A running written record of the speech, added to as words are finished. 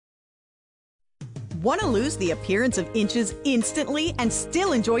Want to lose the appearance of inches instantly and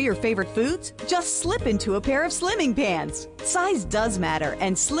still enjoy your favorite foods? Just slip into a pair of slimming pants. Size does matter,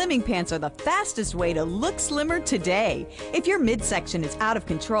 and slimming pants are the fastest way to look slimmer today. If your midsection is out of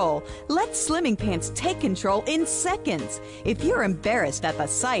control, let slimming pants take control in seconds. If you're embarrassed at the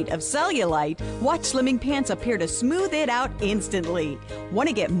sight of cellulite, watch slimming pants appear to smooth it out instantly. Want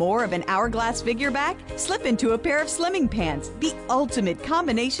to get more of an hourglass figure back? Slip into a pair of slimming pants, the ultimate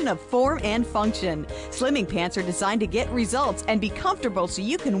combination of form and function. Slimming pants are designed to get results and be comfortable so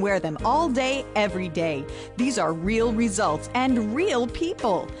you can wear them all day, every day. These are real results and real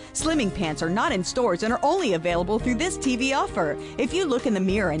people. Slimming pants are not in stores and are only available through this TV offer. If you look in the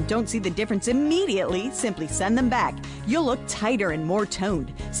mirror and don't see the difference immediately, simply send them back. You'll look tighter and more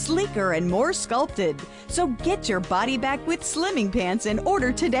toned, sleeker and more sculpted. So get your body back with slimming pants and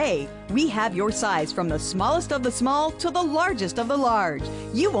order today. We have your size from the smallest of the small to the largest of the large.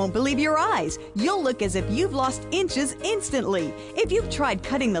 You won't believe your eyes. You'll look as if you've lost inches instantly. If you've tried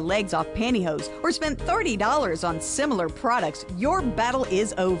cutting the legs off pantyhose or spent $30 on similar products, your battle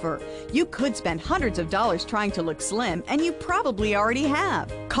is over. You could spend hundreds of dollars trying to look slim, and you probably already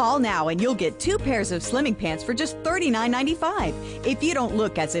have. Call now and you'll get 2 pairs of slimming pants for just $39.95. If you don't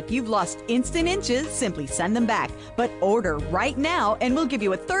look as if you've lost instant inches, simply send them back. But order right now and we'll give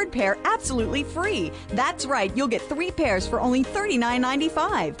you a 3rd pair absolutely free. That's right, you'll get 3 pairs for only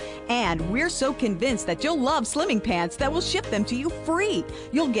 $39.95. And we're so convinced that you'll love slimming pants that we'll ship them to you free.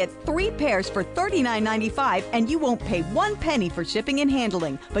 You'll get 3 pairs for $39.95 and you won't pay 1 penny for shipping and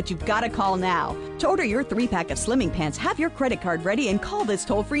handling. But you've got to call now. To order your 3-pack of slimming pants, have your credit card ready and call this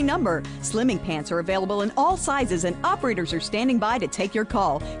toll-free number. Slimming pants are available in all sizes and operators are standing by to take your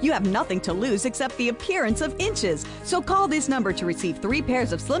call. You have nothing to lose except the appearance of inches. So call this number to receive 3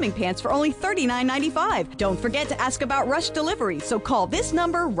 pairs of slimming pants for only $39.95. Don't forget to ask about rush delivery, so call this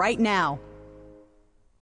number right now.